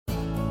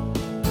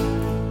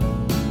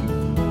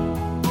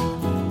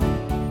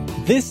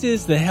This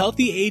is the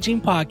Healthy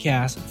Aging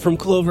Podcast from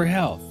Clover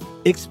Health,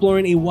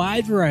 exploring a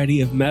wide variety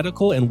of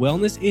medical and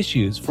wellness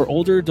issues for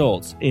older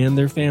adults and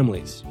their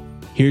families.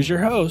 Here's your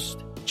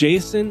host,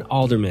 Jason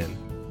Alderman.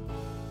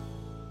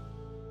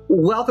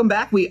 Welcome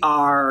back. We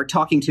are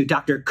talking to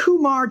Dr.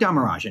 Kumar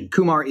Dhamarajan.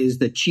 Kumar is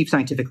the Chief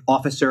Scientific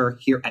Officer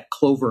here at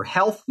Clover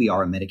Health. We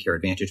are a Medicare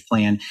Advantage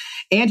plan.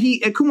 And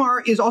Kumar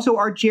is also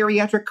our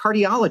geriatric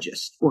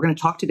cardiologist. We're going to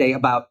talk today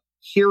about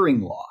hearing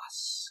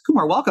loss.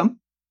 Kumar, welcome.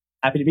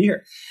 Happy to be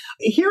here.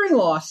 Hearing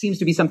loss seems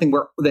to be something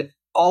that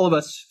all of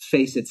us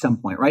face at some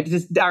point, right?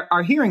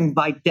 Our hearing,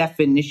 by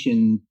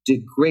definition,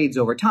 degrades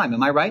over time.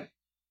 Am I right?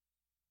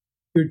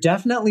 You're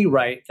definitely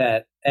right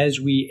that as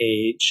we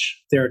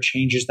age, there are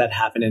changes that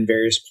happen in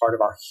various parts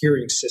of our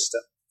hearing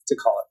system, to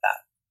call it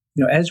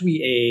that. As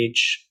we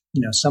age,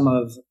 some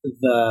of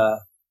the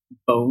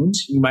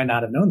bones, you might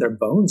not have known, they're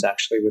bones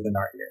actually within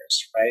our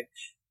ears, right?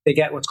 They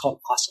get what's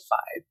called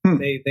ossified.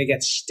 They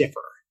get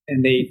stiffer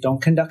and they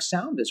don't conduct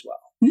sound as well.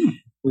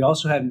 We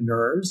also have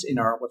nerves in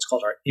what's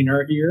called our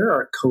inner ear,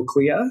 our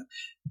cochlea.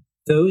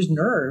 Those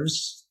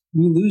nerves,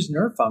 we lose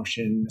nerve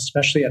function,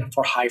 especially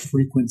for high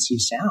frequency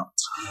sounds.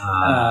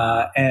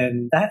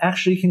 And that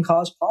actually can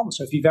cause problems.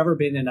 So if you've ever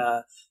been at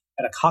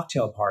a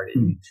cocktail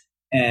party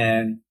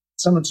and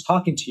someone's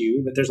talking to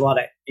you, but there's a lot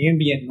of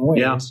ambient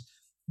noise,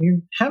 you're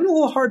having a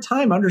little hard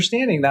time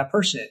understanding that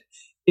person.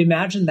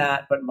 Imagine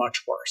that, but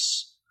much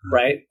worse,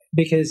 right?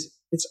 Because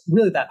it's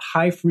really that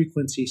high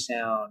frequency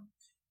sound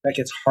that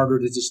gets harder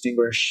to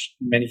distinguish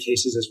in many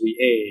cases as we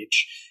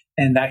age.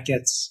 And that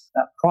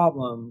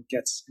problem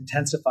gets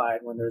intensified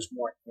when there's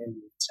more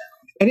ambient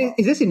sound. And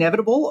is this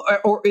inevitable?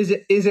 Or is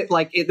it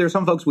like there's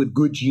some folks with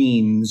good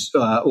genes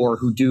or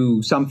who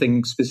do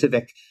something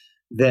specific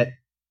that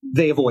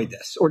they avoid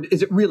this? Or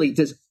is it really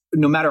just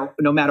no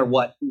matter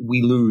what,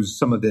 we lose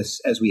some of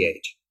this as we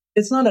age?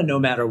 It's not a no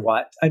matter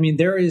what. I mean,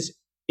 there is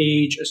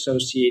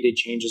age-associated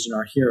changes in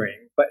our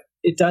hearing, but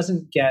it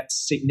doesn't get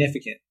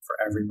significant for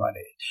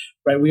everybody,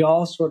 right? We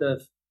all sort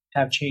of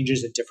have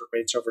changes at different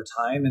rates over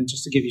time. And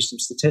just to give you some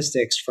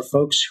statistics, for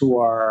folks who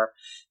are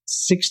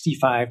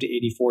 65 to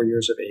 84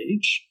 years of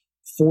age,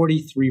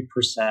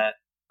 43%,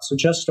 so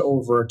just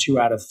over 2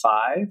 out of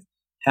 5,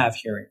 have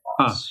hearing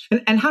loss.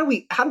 And how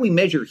do we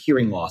measure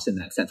hearing loss in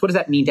that sense? What does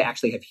that mean to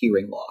actually have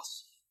hearing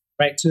loss?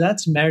 Right. So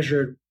that's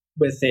measured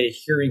with a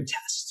hearing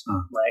test,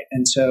 right?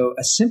 And so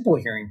a simple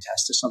hearing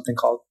test is something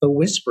called the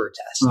whisper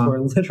test,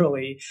 where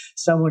literally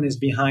someone is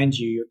behind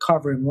you, you're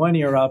covering one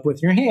ear up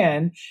with your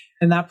hand,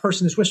 and that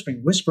person is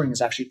whispering. Whispering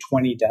is actually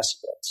 20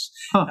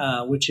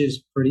 decibels, which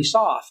is pretty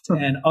soft.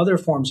 And other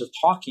forms of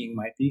talking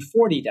might be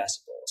 40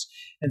 decibels.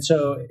 And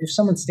so if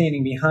someone's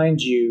standing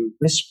behind you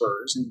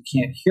whispers and you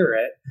can't hear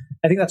it,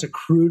 I think that's a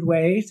crude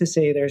way to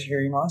say there's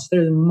hearing loss.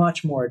 There's a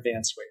much more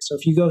advanced way. So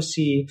if you go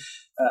see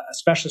a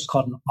specialist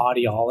called an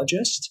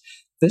audiologist,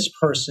 this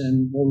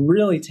person will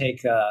really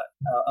take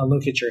a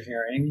look at your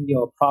hearing.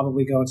 You'll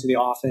probably go into the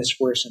office,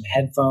 wear some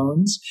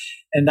headphones,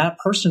 and that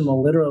person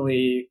will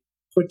literally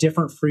put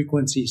different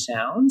frequency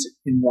sounds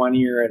in one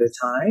ear at a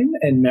time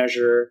and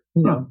measure,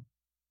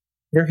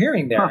 your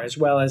hearing there, as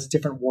well as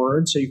different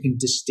words, so you can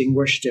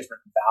distinguish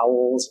different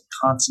vowels and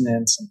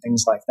consonants and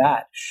things like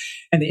that.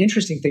 And the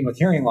interesting thing with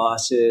hearing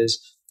loss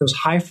is those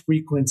high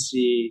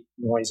frequency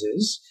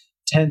noises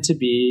tend to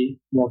be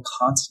more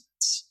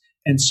consonants.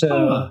 And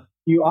so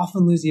you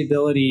often lose the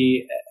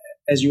ability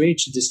as you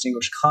age to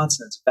distinguish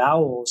consonants.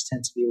 Vowels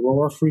tend to be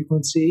lower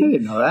frequency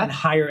and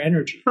higher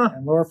energy.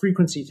 And lower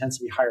frequency tends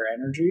to be higher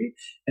energy.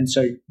 And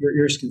so your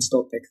ears can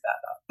still pick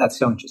that up. That's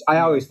so interesting. I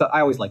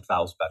always liked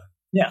vowels better.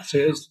 Yeah, so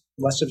there's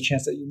less of a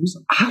chance that you lose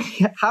them.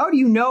 How do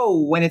you know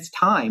when it's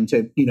time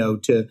to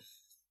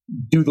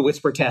do the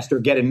whisper test or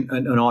get an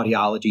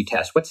audiology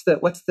test? What's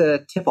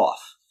the tip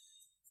off?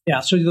 Yeah,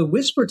 so the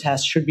whisper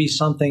test should be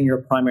something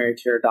your primary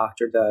care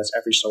doctor does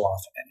every so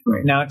often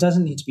anyway. Now, it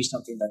doesn't need to be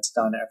something that's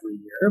done every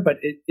year, but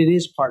it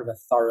is part of a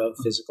thorough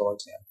physical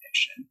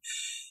examination.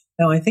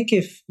 Now, I think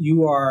if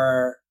you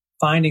are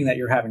finding that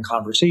you're having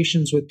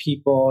conversations with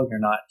people, you're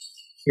not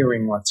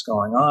hearing what's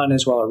going on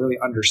as well, or really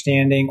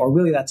understanding, or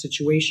really that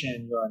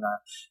situation, you're in a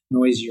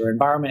noisier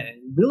environment and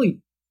you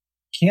really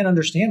can't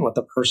understand what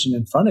the person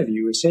in front of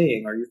you is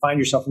saying, or you find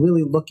yourself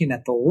really looking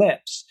at the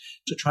lips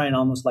to try and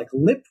almost like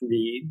lip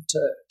read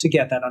to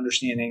get that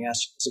understanding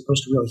as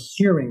opposed to really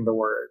hearing the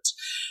words.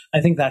 I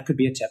think that could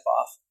be a tip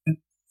off. And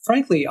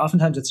frankly,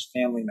 oftentimes it's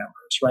family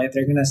members, right?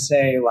 They're going to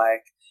say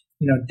like,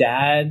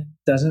 dad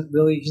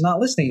he's not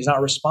listening, he's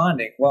not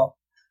responding. Well,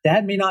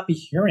 dad may not be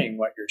hearing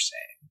what you're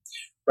saying,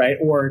 right?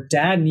 Or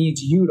dad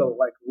needs you to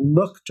like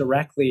look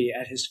directly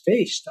at his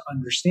face to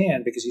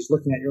understand because he's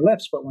looking at your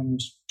lips. But when you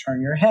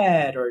turn your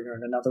head or you're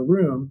in another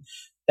room,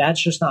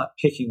 dad's just not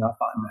picking up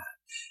on that.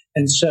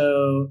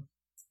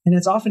 And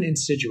it's often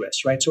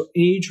insidious, right? So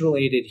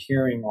age-related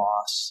hearing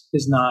loss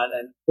is not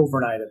an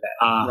overnight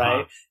event,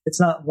 right? It's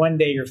not one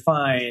day you're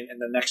fine and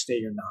the next day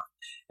you're not.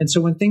 And so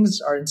when things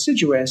are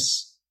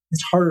insidious,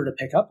 it's harder to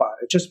pick up on.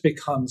 It just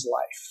becomes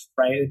life,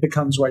 right? It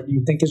becomes what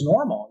you think is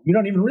normal. You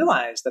don't even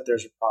realize that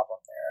there's a problem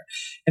there.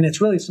 And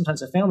it's really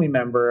sometimes a family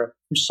member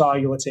who saw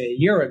you, let's say, a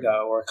year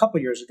ago or a couple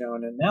of years ago,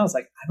 and then now it's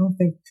like, I don't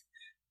think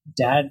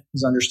Dad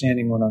is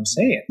understanding what I'm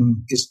saying.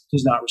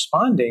 He's not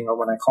responding, or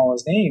when I call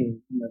his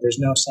name, there's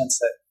no sense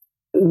that.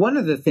 One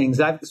of the things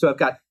I've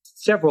got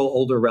several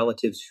older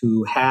relatives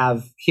who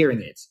have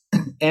hearing aids,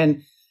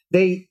 and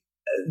they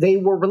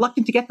were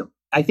reluctant to get them.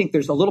 I think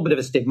there's a little bit of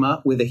a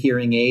stigma with a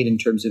hearing aid in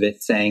terms of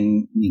it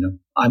saying,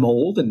 I'm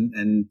old,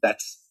 and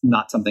that's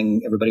not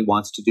something everybody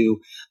wants to do.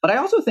 But I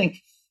also think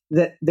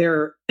that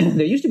there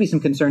used to be some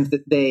concerns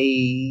that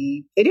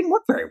they didn't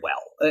work very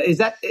well. Is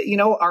that,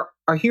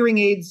 are hearing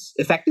aids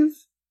effective?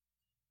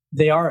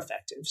 They are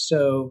effective.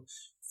 So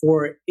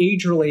for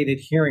age-related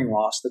hearing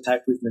loss, the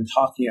type we've been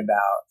talking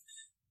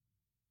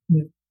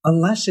about,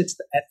 unless it's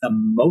at the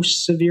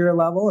most severe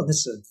level, and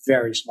this is a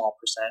very small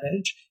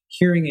percentage,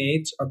 hearing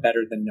aids are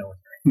better than no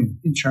hearing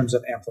in terms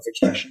of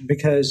amplification,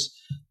 because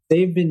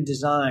they've been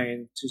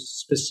designed to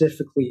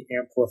specifically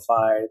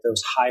amplify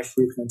those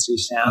high-frequency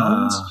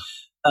sounds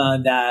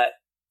that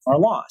are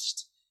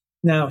lost.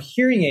 Now,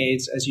 hearing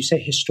aids, as you say,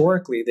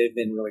 historically, they've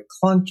been really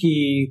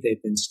clunky,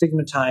 they've been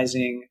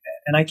stigmatizing,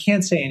 and I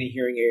can't say any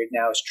hearing aid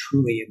now is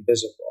truly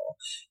invisible.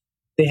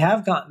 They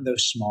have gotten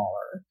those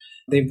smaller.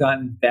 They've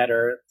gotten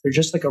better. They're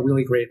just like a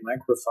really great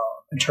microphone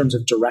in terms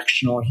of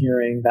directional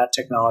hearing. That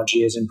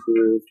technology has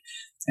improved.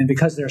 And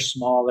because they're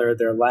smaller,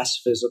 they're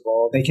less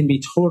visible. They can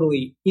be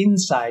totally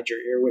inside your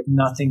ear with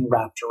nothing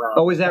wrapped around.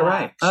 Oh, is that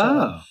right?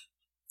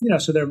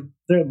 So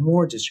they're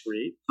more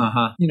discreet.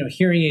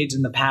 Hearing aids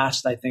in the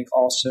past, I think,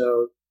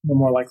 also were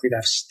more likely to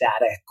have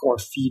static or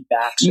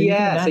feedback. So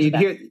you'd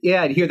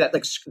hear that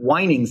like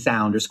whining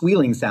sound or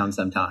squealing sound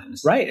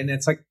sometimes. Right, and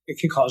it's like it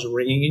could cause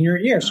ringing in your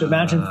ear. So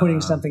imagine putting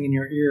something in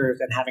your ear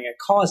and having it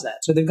cause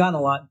that. So they've gotten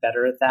a lot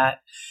better at that.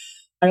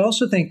 I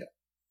also think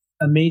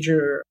a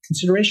major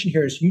consideration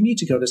here is you need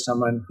to go to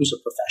someone who's a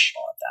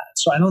professional at that.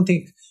 So I don't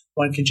think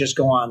one can just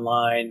go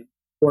online,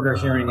 order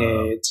hearing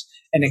aids,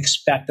 and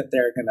expect that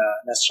they're going to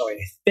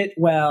necessarily fit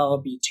well,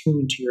 be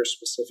tuned to your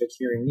specific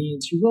hearing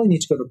needs. You really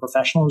need to go to a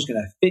professional who's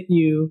going to fit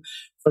you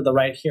for the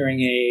right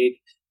hearing aid,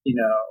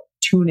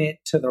 tune it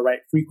to the right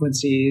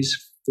frequencies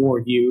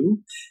for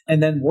you,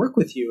 and then work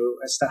with you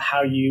as to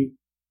how you,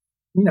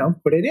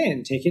 put it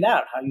in, take it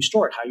out, how you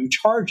store it, how you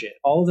charge it.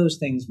 All of those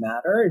things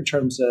matter in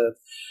terms of,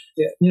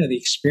 the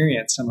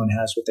experience someone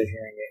has with the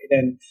hearing aid.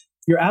 And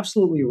you're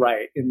absolutely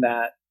right in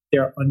that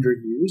they're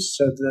underused.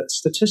 So the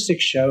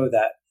statistics show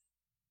that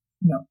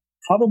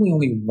probably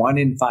only 1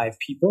 in 5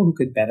 people who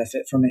could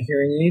benefit from a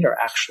hearing aid are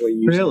actually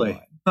using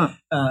one.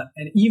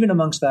 And even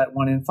amongst that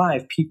 1 in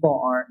 5,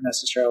 people aren't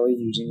necessarily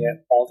using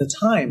it all the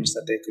times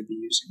that they could be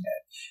using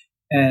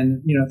it.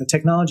 And, the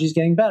technology is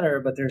getting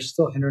better, but there's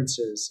still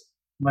hindrances.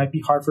 It might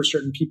be hard for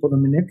certain people to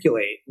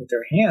manipulate with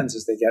their hands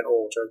as they get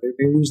older.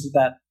 They lose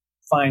that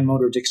fine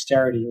motor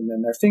dexterity in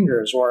their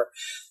fingers. Or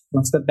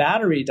once the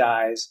battery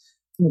dies,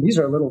 these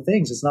are little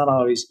things. It's not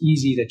always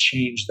easy to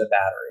change the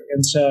battery.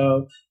 And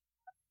so,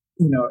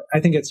 I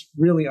think it's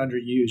really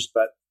underused.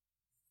 But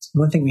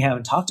one thing we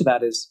haven't talked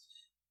about is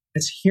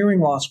as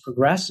hearing loss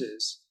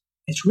progresses,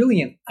 it's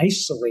really an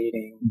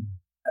isolating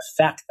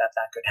effect that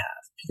could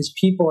have. Because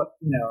people,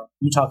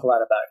 you talk a lot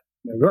about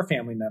your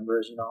family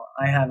members.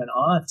 I have an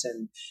aunt,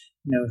 and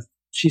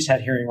she's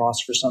had hearing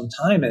loss for some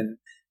time, and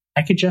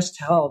I could just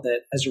tell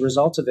that as a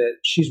result of it,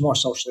 she's more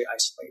socially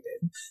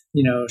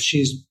isolated.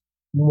 She's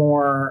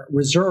more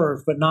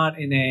reserved, but not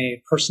in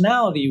a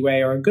personality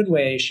way or a good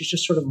way. She's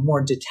just sort of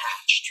more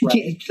detached.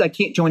 Right? I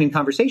can't join in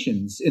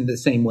conversations in the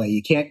same way.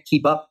 You can't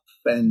keep up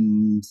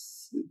and,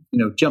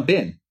 jump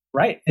in.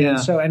 Right.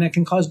 Yeah. And it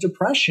can cause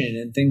depression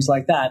and things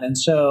like that. And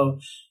so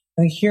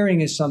I think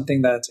hearing is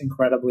something that's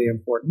incredibly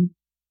important.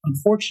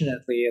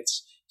 Unfortunately,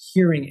 it's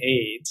hearing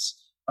aids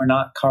are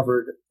not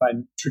covered by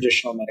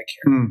traditional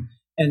Medicare.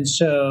 And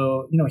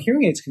so,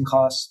 hearing aids can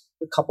cost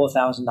a couple of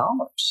 $1,000s,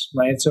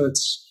 right? So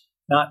it's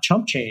not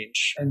chump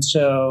change. And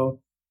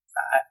so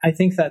I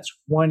think that's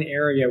one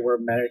area where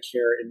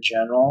Medicare in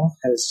general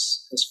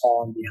has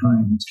fallen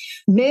behind.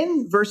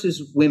 Men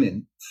versus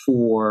women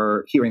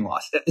for hearing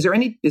loss. Is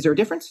there a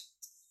difference?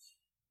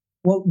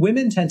 Well,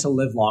 women tend to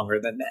live longer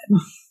than men,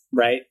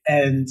 right?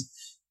 And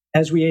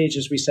as we age,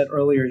 as we said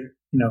earlier,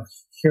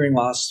 hearing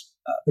loss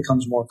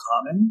becomes more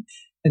common.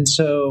 And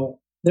so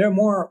there are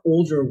more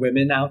older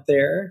women out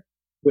there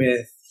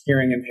with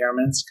hearing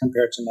impairments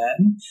compared to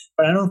men,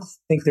 but I don't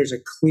think there's a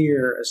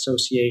clear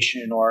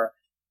association or,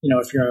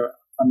 if you're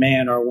a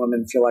man or a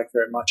woman, feel like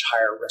they're at much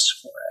higher risk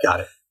for it. Got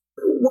it.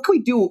 What can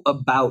we do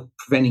about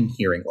preventing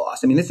hearing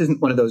loss? I mean, this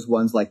isn't one of those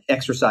ones like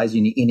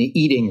exercising and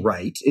eating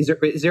right. Is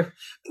there,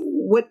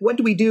 what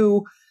do we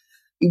do,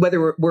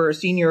 whether we're a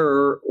senior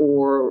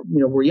or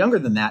we're younger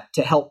than that,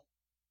 to help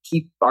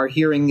keep our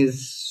hearing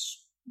as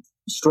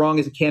strong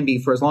as it can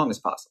be for as long as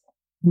possible?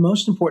 The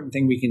most important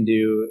thing we can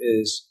do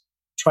is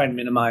try to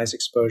minimize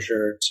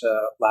exposure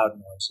to loud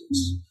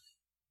noises.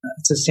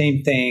 It's the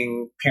same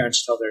thing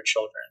parents tell their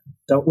children.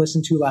 Don't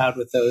listen too loud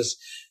with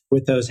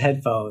those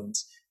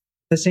headphones.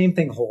 The same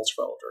thing holds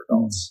for older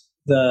adults.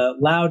 The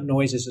loud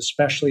noises,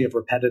 especially of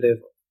repetitive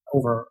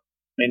over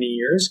many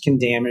years can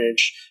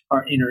damage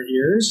our inner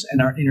ears,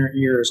 and our inner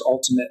ears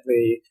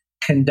ultimately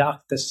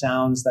conduct the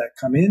sounds that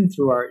come in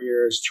through our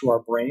ears to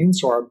our brain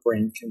so our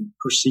brain can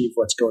perceive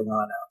what's going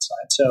on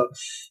outside. So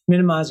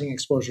minimizing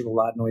exposure to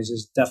loud noise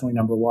is definitely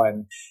number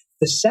one.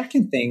 The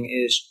second thing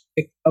is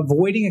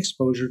avoiding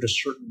exposure to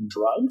certain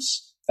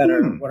drugs that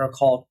are what are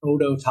called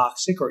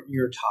ototoxic or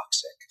ear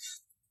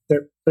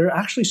toxic. There are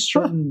actually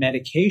certain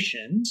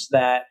medications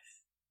that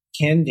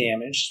can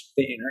damage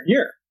the inner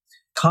ear.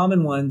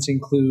 Common ones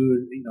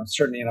include,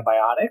 certain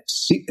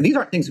antibiotics. These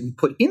aren't things we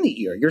put in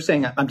the ear. You're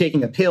saying I'm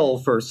taking a pill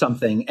for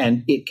something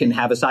and it can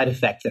have a side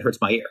effect that hurts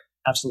my ear.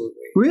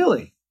 Absolutely.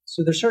 Really?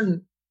 So there's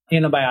certain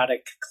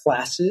antibiotic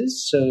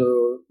classes.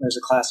 So there's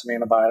a class of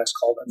antibiotics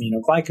called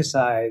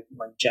aminoglycoside,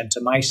 like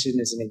gentamicin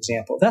is an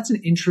example. That's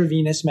an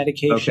intravenous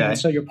medication. Okay.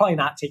 So you're probably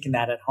not taking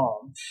that at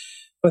home.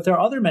 But there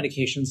are other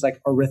medications like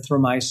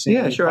erythromycin.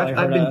 Yeah, sure.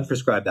 I've been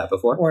prescribed that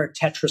before. Or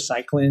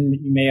tetracycline.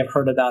 You may have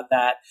heard about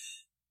that.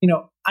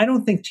 I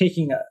don't think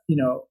taking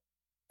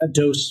a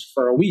dose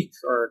for a week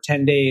or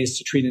 10 days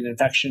to treat an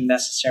infection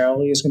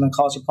necessarily is going to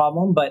cause a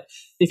problem. But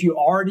if you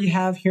already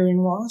have hearing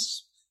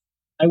loss,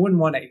 I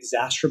wouldn't want to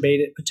exacerbate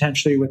it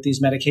potentially with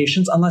these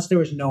medications unless there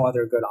was no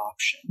other good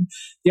option.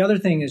 The other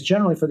thing is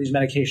generally for these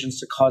medications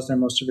to cause their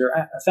most severe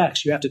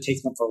effects, you have to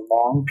take them for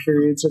long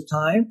periods of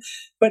time.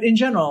 But in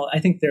general, I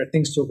think there are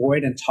things to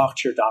avoid and talk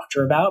to your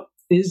doctor about.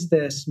 Is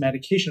this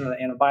medication or the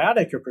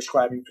antibiotic you're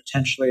prescribing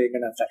potentially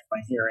going to affect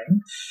my hearing?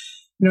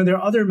 There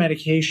are other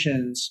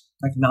medications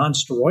like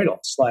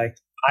non-steroidals, like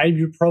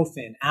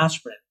ibuprofen,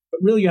 aspirin, but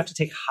really you have to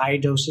take high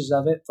doses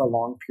of it for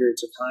long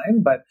periods of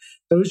time. But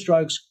those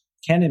drugs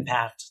can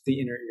impact the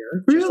inner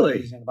ear. Really?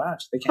 Like these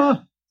antibiotics, they can.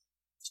 Huh.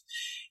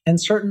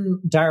 And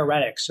certain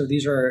diuretics. So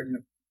these are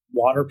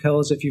water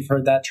pills, if you've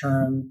heard that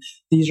term.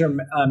 These are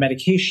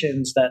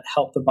medications that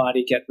help the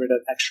body get rid of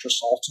extra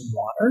salt in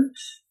water.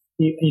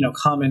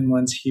 Common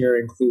ones here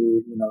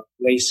include,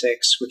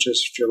 Lasix, which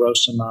is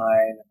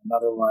furosemide, and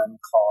another one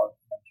called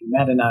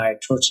bumetanide,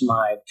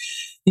 torsemide.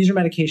 These are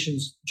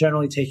medications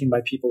generally taken by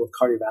people with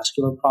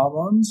cardiovascular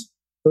problems.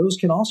 Those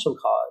can also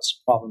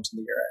cause problems in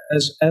the ear,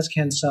 as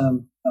can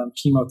some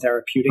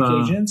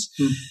chemotherapeutic agents.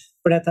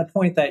 But at that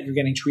point that you're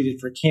getting treated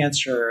for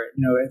cancer,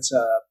 it's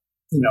a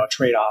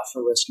trade-off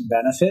for risk and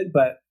benefit.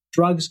 But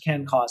drugs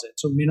can cause it,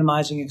 so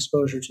minimizing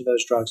exposure to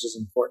those drugs is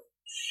important.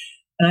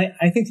 And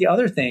I think the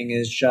other thing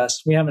is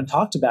just, we haven't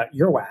talked about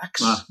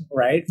earwax,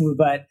 right?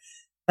 But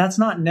that's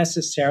not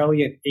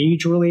necessarily an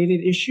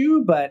age-related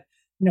issue. But,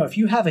 if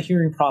you have a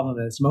hearing problem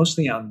that's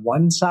mostly on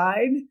one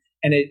side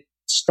and it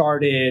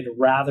started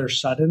rather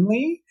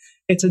suddenly,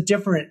 it's a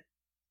different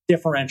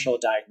differential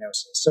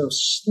diagnosis. So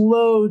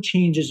slow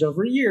changes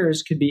over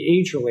years could be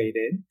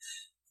age-related,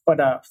 but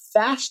a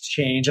fast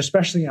change,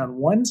 especially on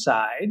one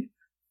side,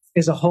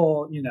 is a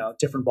whole,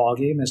 different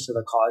ballgame as to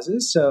the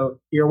causes. So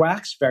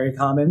earwax, very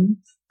common,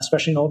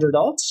 especially in older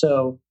adults.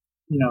 So,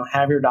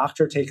 have your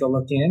doctor take a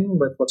look in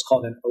with what's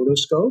called an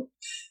otoscope.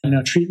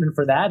 Treatment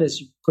for that is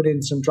you put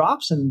in some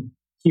drops and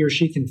he or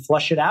she can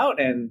flush it out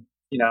and,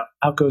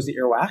 out goes the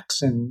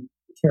earwax and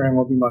hearing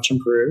will be much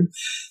improved.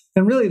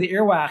 And really the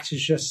earwax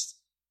is just,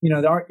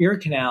 our ear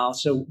canal.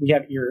 So we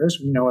have ears.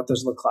 We know what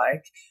those look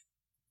like.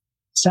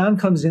 Sound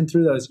comes in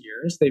through those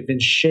ears. They've been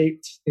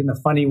shaped in the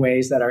funny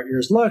ways that our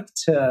ears look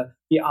to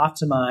be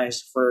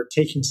optimized for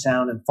taking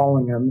sound and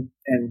following them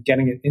and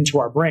getting it into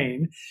our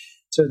brain.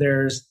 So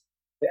there's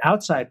the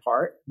outside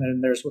part, and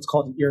then there's what's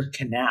called an ear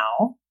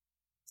canal,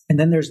 and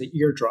then there's the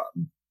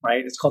eardrum,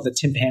 right? It's called the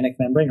tympanic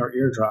membrane or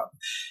eardrum.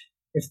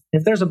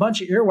 If there's a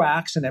bunch of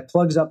earwax and it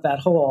plugs up that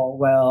hole,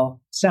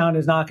 well, sound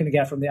is not going to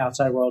get from the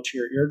outside world to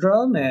your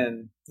eardrum,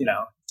 and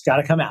it's got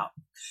to come out.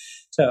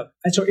 So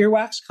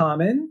earwax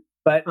common.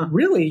 But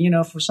really,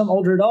 for some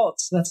older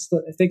adults,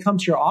 if they come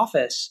to your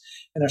office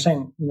and they're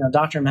saying,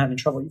 doctor, I'm having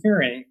trouble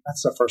hearing,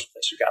 that's the first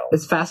place you got to look.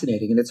 It's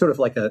fascinating. And it's sort of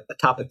like a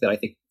topic that I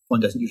think one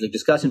doesn't usually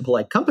discuss in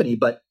polite company,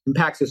 but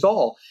impacts us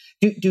all.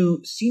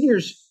 Do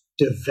seniors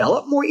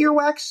develop more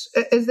earwax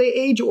as they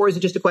age, or is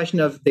it just a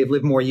question of they've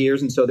lived more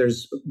years? And so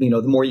there's,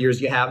 the more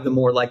years you have, the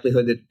more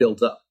likelihood that it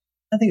builds up?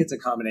 I think it's a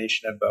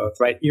combination of both,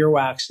 right?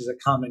 Earwax is a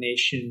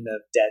combination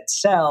of dead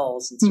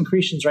cells and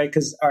secretions, right?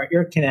 Because our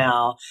ear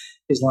canal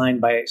is lined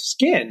by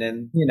skin.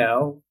 And,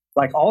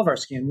 like all of our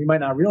skin, we might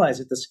not realize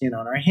it, the skin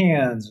on our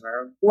hands and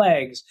our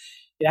legs,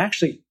 it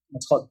actually,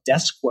 what's called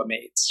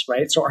desquamates,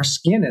 right? So our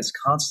skin is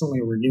constantly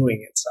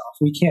renewing itself.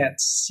 We can't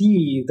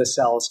see the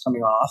cells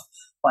coming off.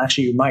 Well,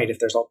 actually, you might if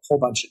there's a whole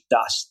bunch of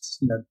dust.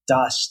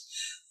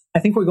 I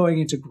think we're going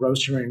into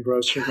grosser and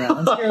grosser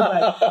grounds here,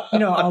 but,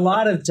 a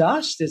lot of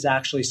dust is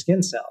actually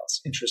skin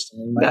cells.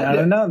 Interestingly, you might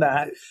not know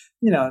that.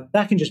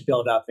 That can just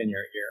build up in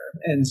your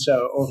ear. And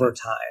so over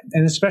time,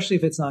 and especially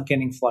if it's not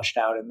getting flushed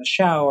out in the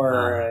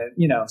shower,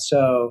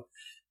 so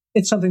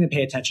it's something to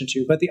pay attention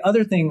to. But the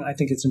other thing I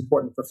think it's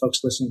important for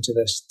folks listening to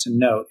this to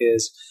note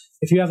is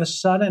if you have a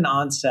sudden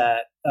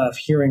onset of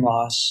hearing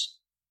loss,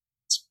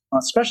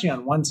 especially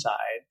on one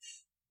side,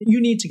 you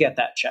need to get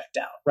that checked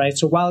out, right?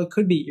 So while it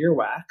could be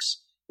earwax,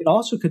 it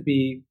also could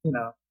be,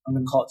 a I'm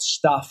going to call it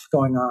stuff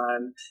going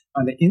on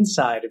the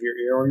inside of your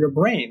ear or your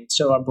brain.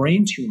 So a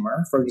brain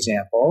tumor, for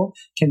example,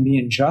 can be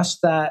in just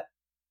that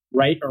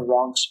right or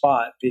wrong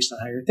spot based on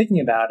how you're thinking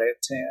about it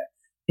to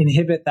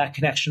inhibit that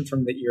connection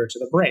from the ear to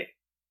the brain,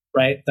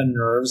 right? The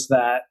nerves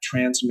that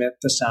transmit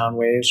the sound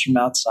waves from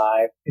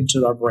outside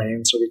into our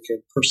brain so we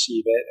could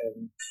perceive it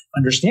and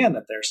understand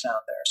that there's sound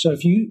there. So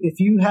if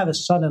you have a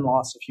sudden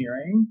loss of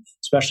hearing,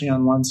 especially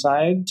on one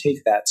side,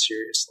 take that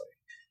seriously.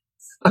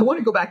 I want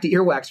to go back to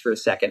earwax for a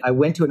second. I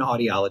went to an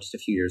audiologist a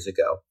few years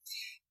ago,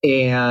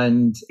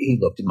 and he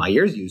looked at my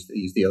ears, used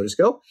the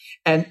otoscope.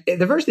 And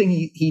the first thing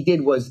he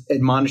did was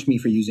admonish me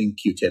for using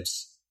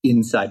Q-tips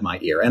inside my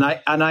ear. And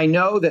I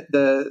know that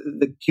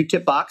the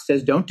Q-tip box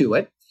says don't do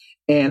it.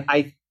 And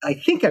I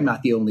think I'm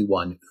not the only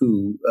one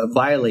who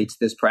violates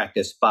this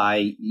practice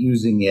by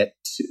using it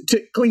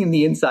to clean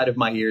the inside of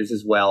my ears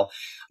as well.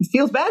 It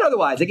feels bad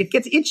otherwise. Like it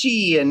gets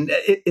itchy. And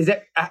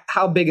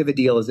how big of a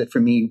deal is it for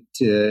me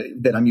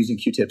that I'm using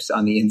Q-tips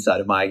on the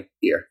inside of my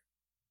ear?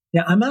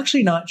 Yeah, I'm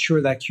actually not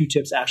sure that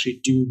Q-tips actually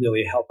do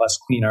really help us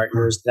clean our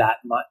ears that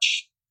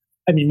much.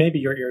 I mean, maybe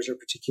your ears are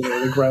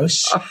particularly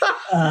gross.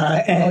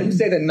 You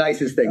say the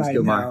nicest things,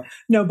 Kumar.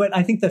 No, but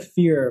I think the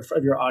fear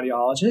of your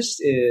audiologist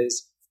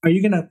is, are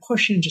you going to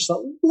push in just a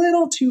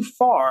little too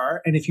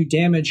far? And if you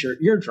damage your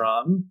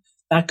eardrum,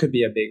 that could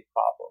be a big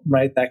problem,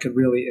 right? That could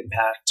really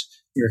impact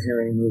your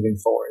hearing moving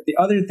forward. The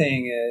other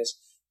thing is,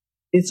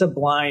 it's a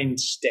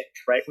blind stick,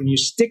 right? When you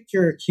stick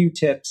your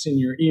Q-tips in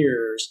your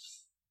ears,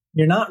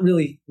 you're not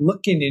really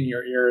looking in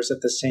your ears at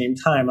the same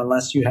time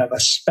unless you have a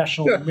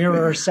special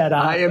mirror set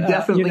up. I am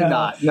definitely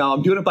not. No,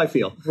 I'm doing it by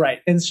feel. Right.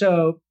 And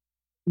so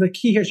the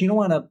key here is you don't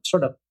want to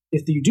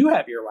if you do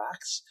have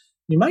earwax,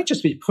 you might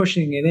just be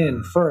pushing it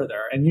in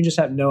further and you just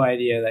have no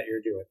idea that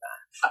you're doing that.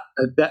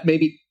 That may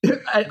be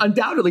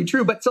undoubtedly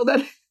true. But so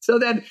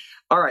then,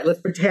 all right,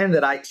 let's pretend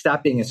that I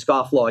stop being a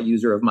scofflaw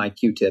user of my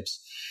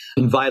Q-tips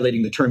and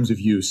violating the terms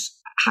of use.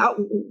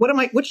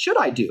 What should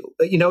I do?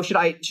 Should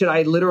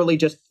I literally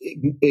just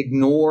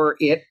ignore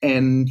it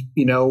and,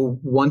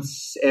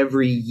 once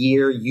every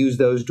year use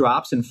those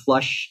drops and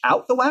flush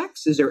out the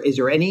wax? Is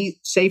there any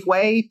safe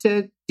way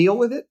to deal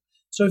with it?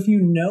 So if you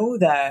know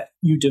that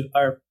you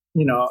are,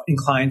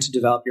 inclined to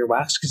develop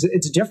earwax, because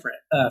it's different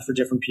for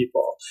different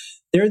people.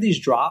 There are these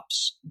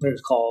drops. They're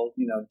called,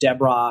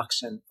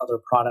 Debrox and other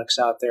products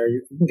out there.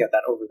 You can get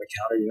that over the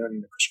counter. You don't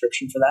need a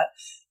prescription for that.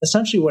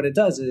 Essentially what it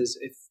does is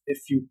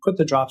if you put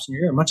the drops in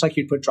your ear, much like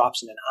you'd put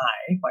drops in an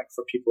eye, like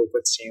for people who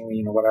put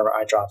saline or whatever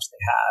eye drops they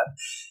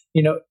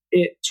have,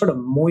 it sort of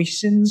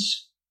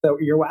moistens the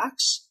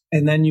earwax.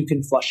 And then you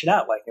can flush it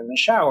out, like in the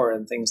shower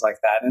and things like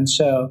that. And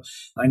so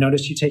I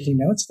noticed you taking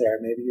notes there.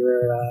 Maybe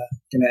you're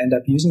going to end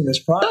up using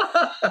this product.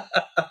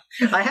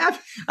 I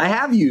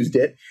have used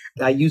it.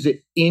 I use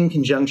it in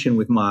conjunction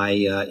with my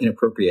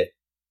inappropriate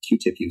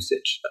Q-tip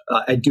usage.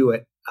 I do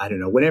it, I don't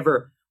know,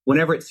 whenever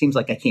it seems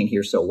like I can't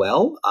hear so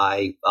well,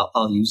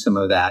 I'll use some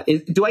of that.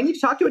 Do I need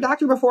to talk to a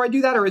doctor before I do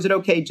that? Or is it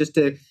okay just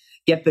to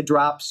get the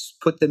drops,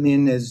 put them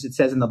in as it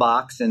says in the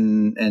box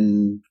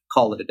and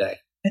call it a day?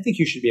 I think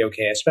you should be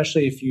okay,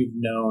 especially if you've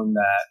known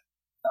that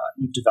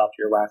you've developed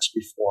earwax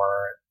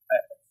before.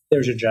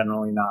 There's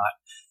generally not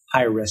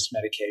high-risk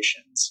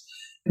medications.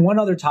 And one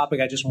other topic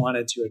I just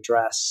wanted to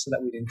address that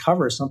we didn't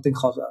cover is something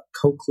called a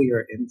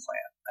cochlear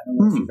implant. I don't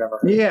know if you've ever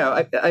heard of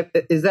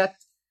it. Is that?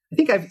 I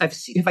think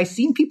I've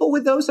seen people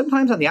with those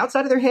sometimes on the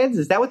outside of their heads.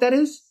 Is that what that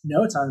is?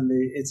 No, it's on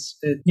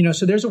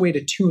so there's a way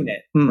to tune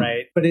it,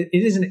 right? But it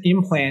is an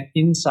implant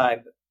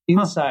inside,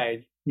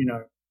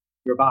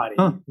 your body,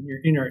 in your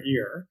inner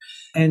ear.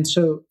 And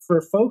so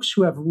for folks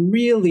who have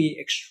really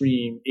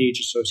extreme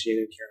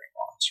age-associated hearing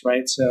loss,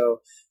 right?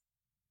 So,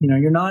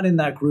 you're not in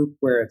that group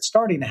where it's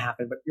starting to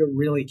happen, but you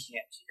really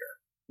can't hear,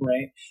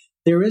 right?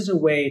 There is a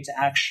way to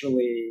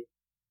actually,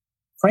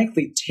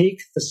 frankly,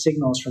 take the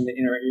signals from the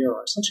inner ear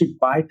or essentially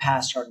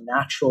bypass our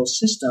natural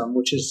system,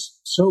 which is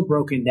so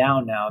broken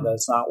down now that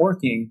it's not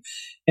working,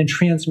 and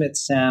transmit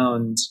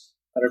sounds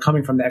that are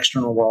coming from the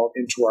external world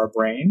into our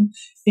brain.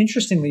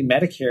 Interestingly,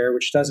 Medicare,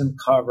 which doesn't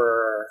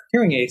cover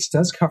hearing aids,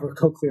 does cover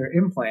cochlear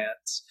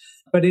implants,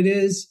 but it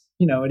is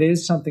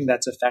something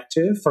that's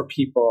effective for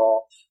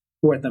people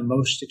who are at the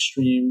most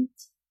extreme,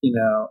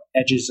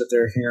 edges of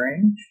their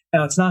hearing.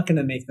 Now, it's not going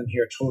to make them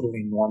hear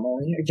totally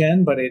normally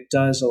again, but it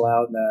does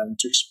allow them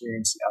to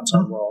experience the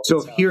outside world.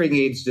 So if hearing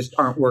aids just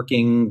aren't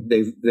working,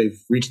 they've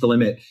reached the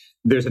limit,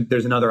 there's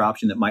another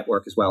option that might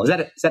work as well. Is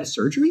that a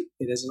surgery?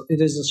 It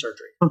is a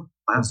surgery. Wow.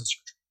 It's a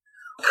surgery.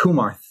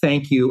 Kumar,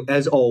 thank you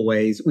as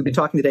always. We've been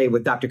talking today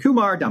with Dr.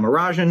 Kumar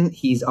Dhamarajan.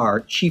 He's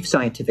our Chief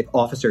Scientific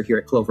Officer here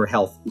at Clover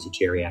Health. He's a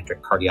geriatric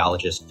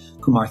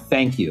cardiologist. Kumar,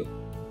 thank you.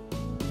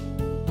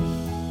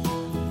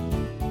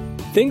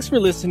 Thanks for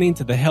listening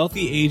to the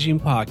Healthy Aging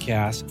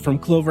Podcast from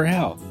Clover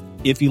Health.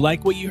 If you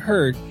like what you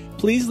heard,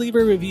 please leave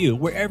a review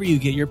wherever you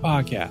get your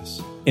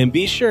podcasts. And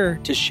be sure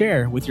to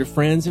share with your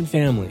friends and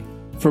family.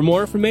 For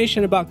more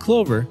information about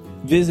Clover,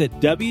 visit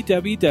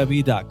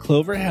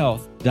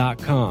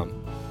www.cloverhealth.com.